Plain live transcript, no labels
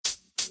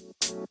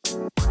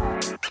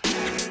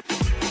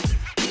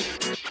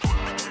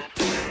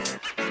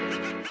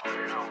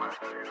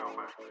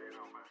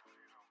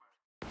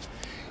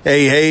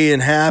Hey,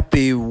 and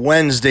happy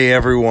Wednesday,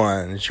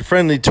 everyone. It's your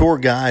friendly tour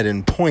guide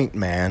and point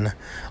man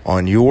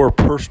on your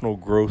personal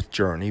growth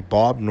journey,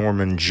 Bob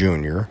Norman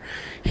Jr.,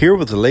 here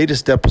with the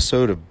latest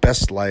episode of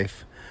Best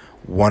Life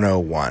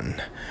 101.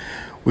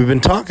 We've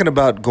been talking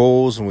about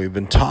goals, and we've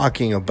been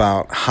talking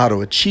about how to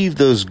achieve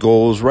those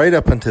goals right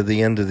up until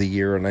the end of the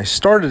year. And I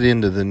started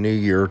into the new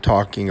year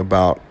talking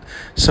about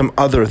some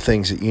other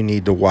things that you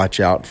need to watch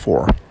out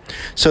for.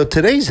 So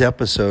today's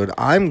episode,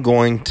 I'm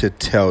going to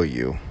tell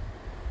you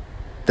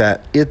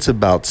that it's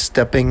about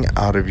stepping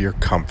out of your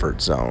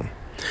comfort zone.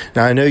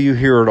 Now, I know you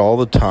hear it all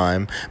the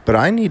time, but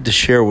I need to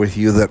share with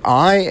you that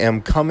I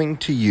am coming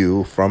to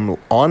you from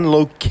on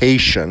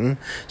location,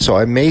 so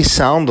I may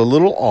sound a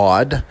little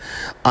odd.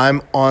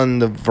 I'm on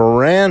the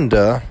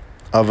veranda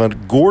of a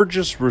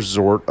gorgeous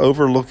resort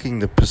overlooking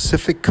the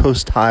Pacific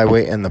Coast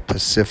Highway and the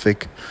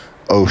Pacific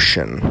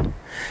Ocean.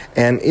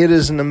 And it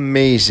is an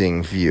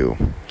amazing view.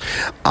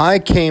 I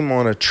came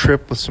on a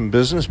trip with some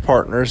business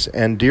partners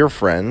and dear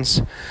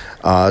friends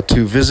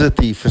to visit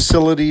the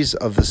facilities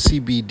of the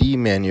CBD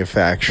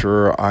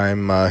manufacturer.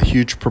 I'm a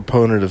huge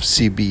proponent of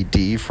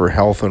CBD for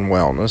health and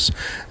wellness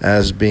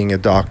as being a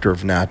doctor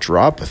of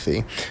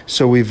naturopathy.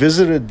 So we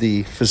visited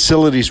the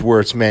facilities where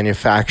it's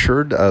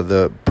manufactured,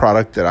 the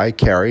product that I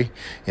carry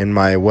in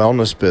my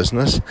wellness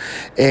business.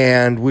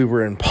 And we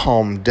were in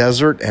Palm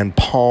Desert and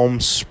Palm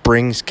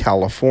Springs,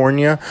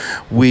 California.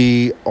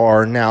 We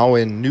are now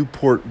in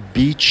Newport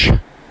Beach,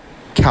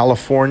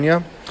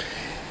 California.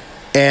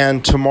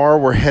 And tomorrow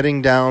we're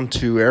heading down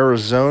to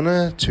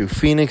Arizona, to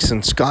Phoenix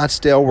and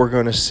Scottsdale. We're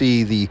going to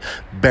see the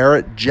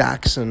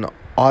Barrett-Jackson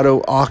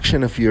Auto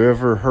Auction. If you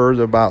ever heard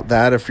about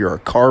that, if you're a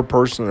car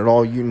person at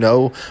all, you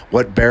know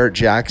what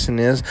Barrett-Jackson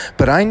is.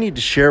 But I need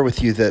to share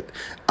with you that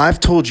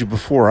I've told you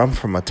before, I'm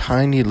from a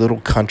tiny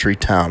little country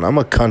town. I'm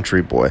a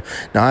country boy.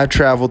 Now, I've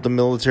traveled the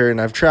military, and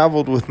I've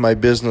traveled with my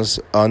business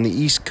on the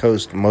East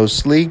Coast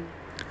mostly.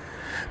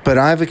 But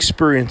I've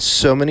experienced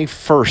so many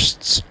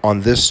firsts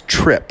on this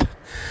trip.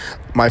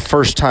 My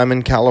first time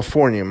in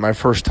California, my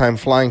first time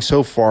flying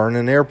so far in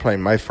an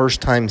airplane, my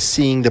first time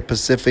seeing the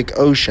Pacific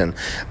Ocean.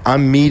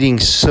 I'm meeting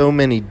so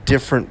many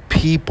different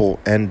people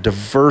and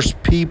diverse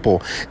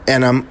people,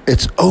 and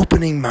it's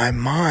opening my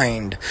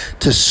mind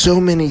to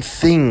so many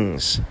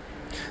things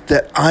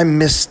that I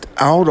missed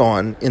out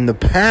on in the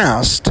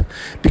past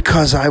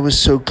because I was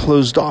so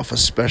closed off,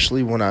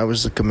 especially when I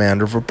was the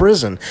commander of a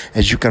prison.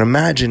 As you can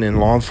imagine, in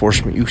law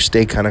enforcement, you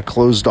stay kind of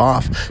closed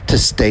off to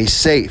stay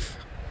safe.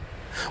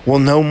 Well,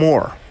 no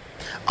more.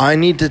 I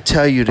need to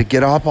tell you to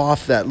get up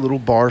off that little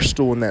bar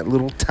stool in that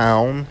little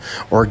town,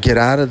 or get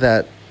out of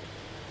that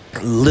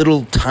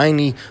little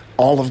tiny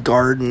Olive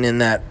Garden in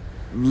that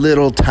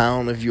little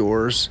town of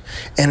yours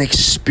and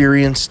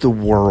experience the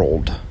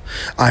world.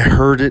 I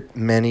heard it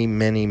many,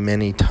 many,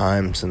 many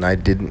times, and I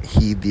didn't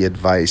heed the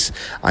advice.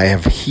 I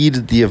have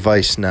heeded the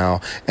advice now,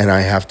 and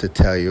I have to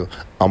tell you,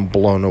 I'm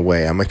blown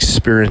away. I'm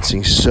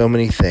experiencing so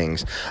many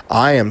things.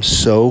 I am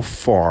so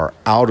far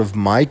out of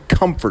my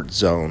comfort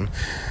zone.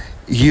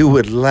 You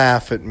would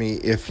laugh at me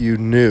if you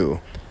knew.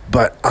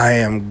 But I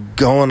am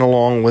going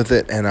along with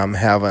it, and I'm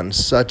having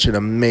such an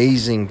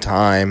amazing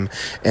time,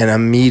 and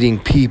I'm meeting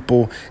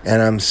people,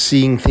 and I'm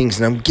seeing things,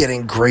 and I'm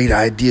getting great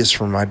ideas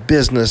for my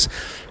business,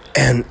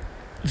 and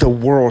the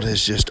world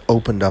has just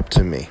opened up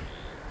to me.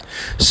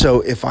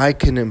 So if I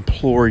can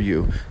implore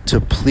you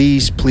to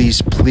please,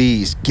 please,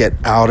 please get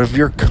out of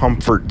your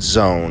comfort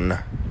zone,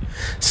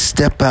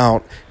 step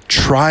out,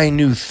 try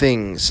new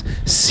things,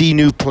 see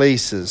new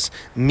places,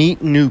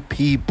 meet new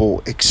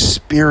people,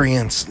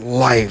 experience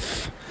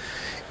life.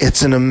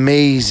 It's an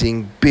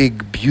amazing,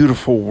 big,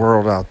 beautiful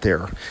world out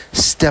there.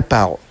 Step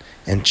out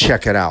and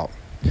check it out.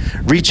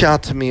 Reach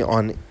out to me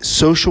on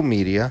social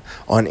media.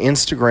 On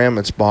Instagram,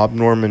 it's Bob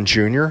Norman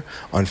Jr.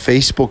 On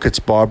Facebook, it's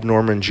Bob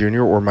Norman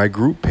Jr. or my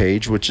group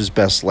page, which is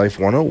Best Life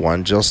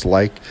 101, just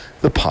like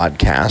the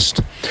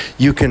podcast.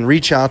 You can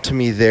reach out to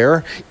me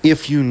there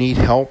if you need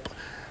help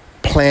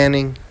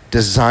planning,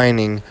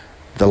 designing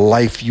the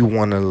life you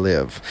want to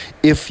live.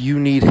 If you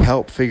need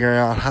help figuring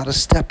out how to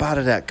step out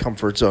of that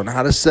comfort zone,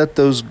 how to set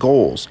those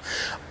goals,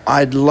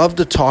 I'd love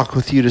to talk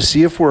with you to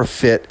see if we're a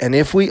fit. And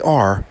if we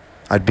are,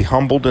 I'd be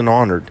humbled and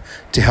honored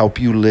to help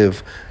you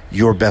live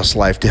your best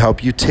life, to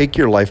help you take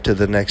your life to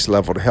the next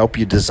level, to help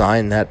you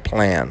design that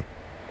plan.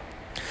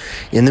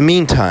 In the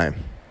meantime,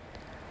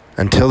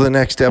 until the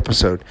next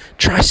episode,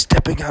 try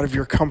stepping out of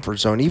your comfort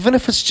zone, even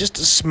if it's just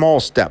a small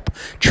step.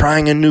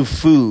 Trying a new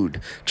food,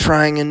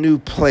 trying a new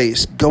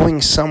place,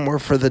 going somewhere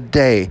for the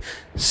day.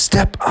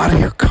 Step out of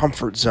your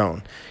comfort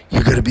zone.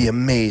 You're going to be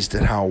amazed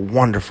at how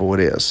wonderful it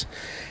is.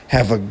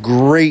 Have a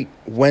great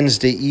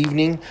Wednesday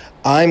evening.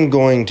 I'm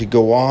going to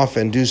go off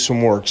and do some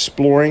more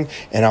exploring,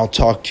 and I'll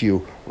talk to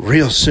you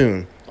real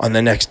soon on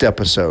the next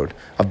episode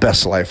of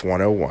Best Life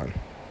 101.